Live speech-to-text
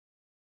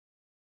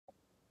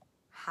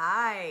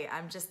Hi,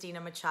 I'm Justina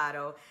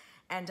Machado,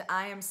 and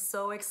I am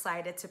so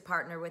excited to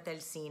partner with El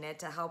Cine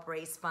to help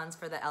raise funds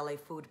for the LA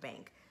Food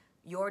Bank.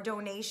 Your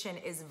donation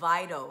is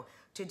vital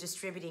to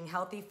distributing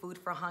healthy food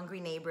for hungry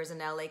neighbors in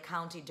LA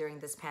County during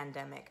this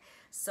pandemic.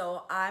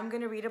 So I'm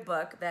gonna read a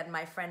book that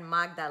my friend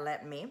Magda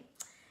lent me,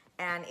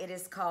 and it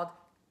is called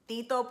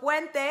Tito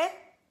Puente,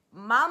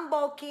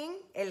 Mambo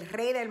King, El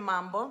Rey del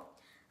Mambo.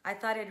 I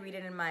thought I'd read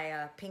it in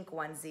my pink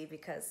onesie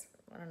because,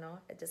 I don't know,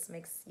 it just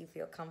makes you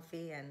feel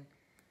comfy and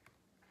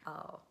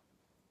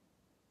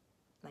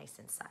nice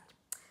inside.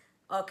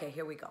 Okay,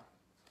 here we go.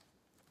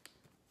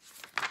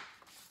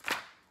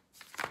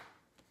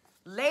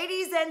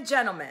 Ladies and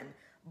gentlemen,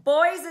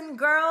 boys and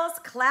girls,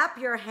 clap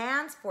your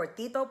hands for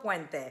Tito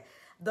Puente.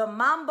 The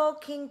Mambo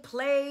King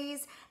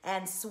plays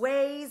and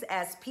sways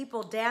as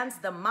people dance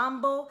the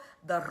mambo,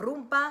 the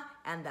rumba,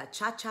 and the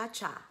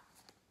cha-cha-cha.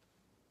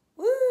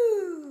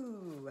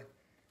 Woo!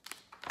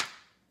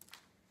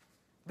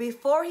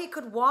 Before he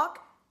could walk,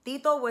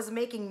 Tito was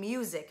making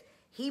music.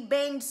 He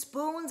banged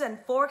spoons and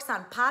forks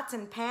on pots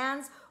and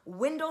pans,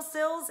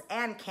 windowsills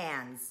and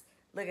cans.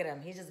 Look at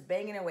him, he's just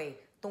banging away.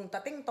 Tung ta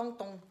ting tong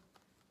tong.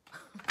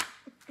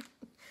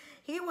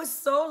 He was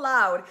so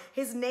loud,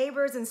 his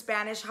neighbors in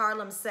Spanish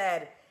Harlem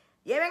said,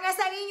 "Lleven ese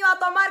niño a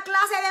tomar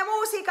clase de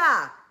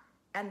música."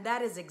 And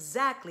that is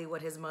exactly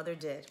what his mother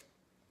did.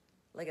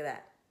 Look at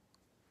that.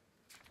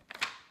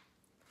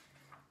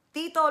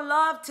 Tito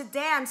loved to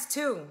dance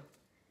too.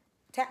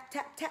 Tap,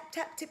 tap, tap,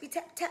 tap, tippy,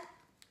 tap, tap.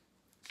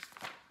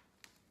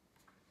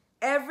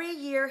 Every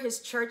year, his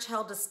church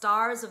held the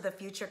Stars of the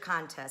Future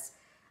contest.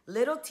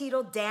 Little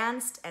Tito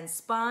danced and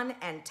spun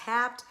and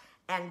tapped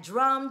and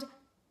drummed,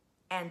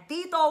 and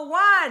Tito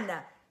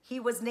won. He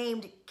was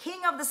named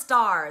King of the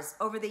Stars.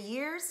 Over the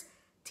years,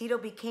 Tito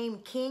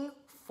became king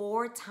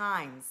 4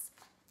 times.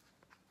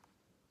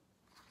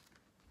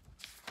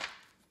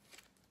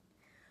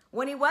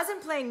 When he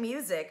wasn't playing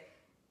music,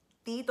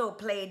 Tito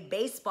played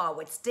baseball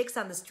with sticks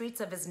on the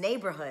streets of his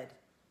neighborhood.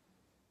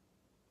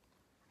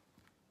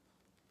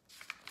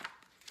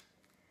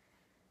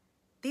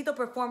 Tito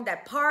performed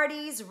at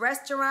parties,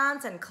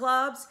 restaurants, and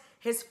clubs.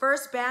 His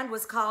first band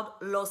was called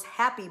Los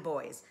Happy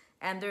Boys,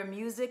 and their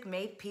music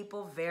made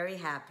people very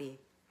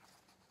happy.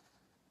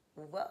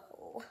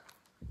 Whoa.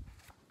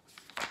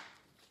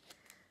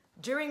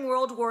 During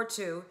World War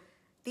II,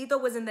 Tito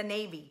was in the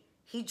Navy.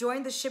 He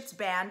joined the ship's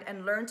band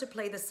and learned to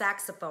play the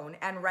saxophone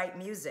and write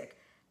music.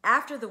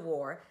 After the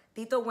war,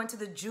 Tito went to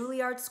the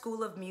Juilliard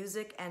School of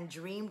Music and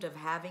dreamed of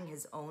having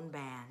his own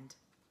band.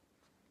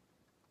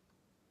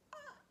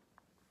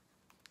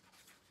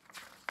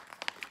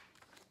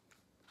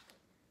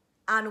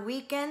 On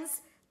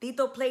weekends,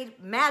 Tito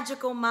played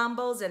magical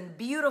mambos and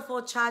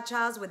beautiful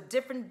cha-chas with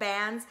different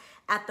bands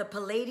at the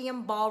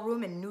Palladium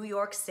Ballroom in New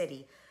York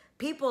City.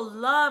 People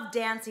loved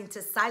dancing to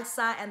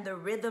salsa and the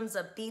rhythms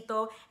of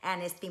Tito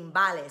and his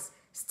timbales.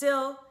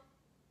 Still,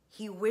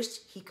 he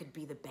wished he could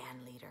be the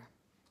band leader.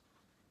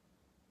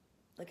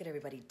 Look at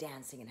everybody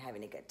dancing and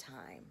having a good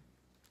time.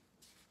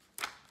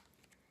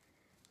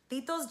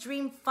 Tito's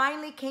dream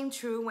finally came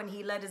true when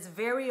he led his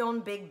very own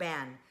big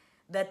band,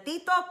 the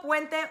Tito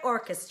Puente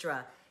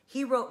Orchestra.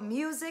 He wrote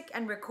music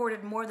and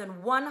recorded more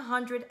than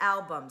 100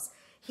 albums.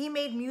 He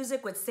made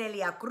music with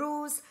Celia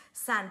Cruz,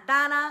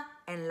 Santana,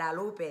 and La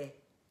Lupe.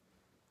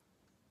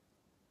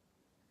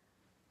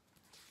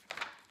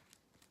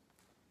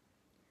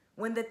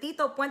 When the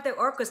Tito Puente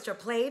Orchestra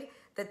played,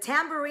 the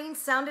tambourine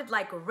sounded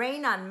like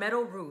rain on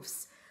metal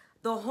roofs.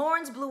 The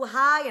horns blew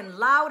high and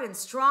loud and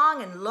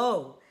strong and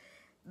low.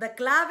 The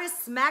claves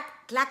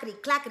smacked clackety,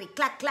 clackety,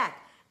 clack,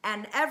 clack,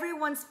 and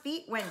everyone's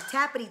feet went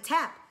tappity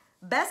tap.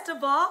 Best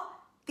of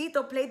all,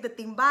 Tito played the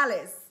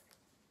timbales.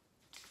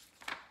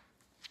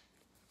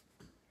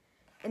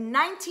 In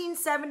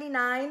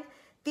 1979,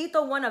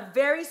 Tito won a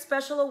very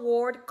special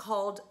award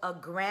called a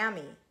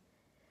Grammy.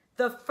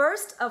 The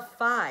first of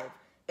 5.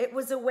 It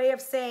was a way of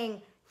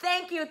saying,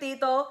 "Thank you,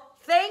 Tito.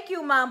 Thank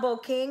you, Mambo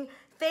King.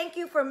 Thank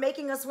you for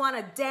making us want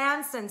to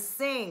dance and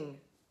sing."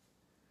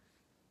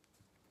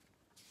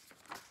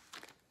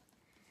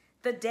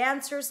 The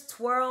dancers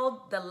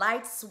twirled, the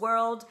lights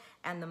swirled,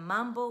 and the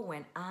mambo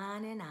went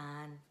on and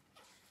on.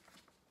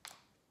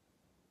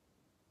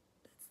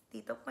 That's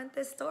Tito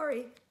Puente's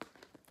story.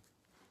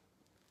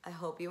 I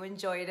hope you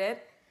enjoyed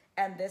it.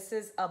 And this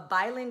is a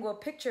bilingual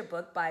picture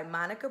book by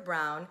Monica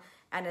Brown,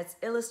 and it's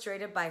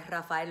illustrated by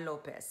Rafael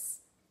Lopez.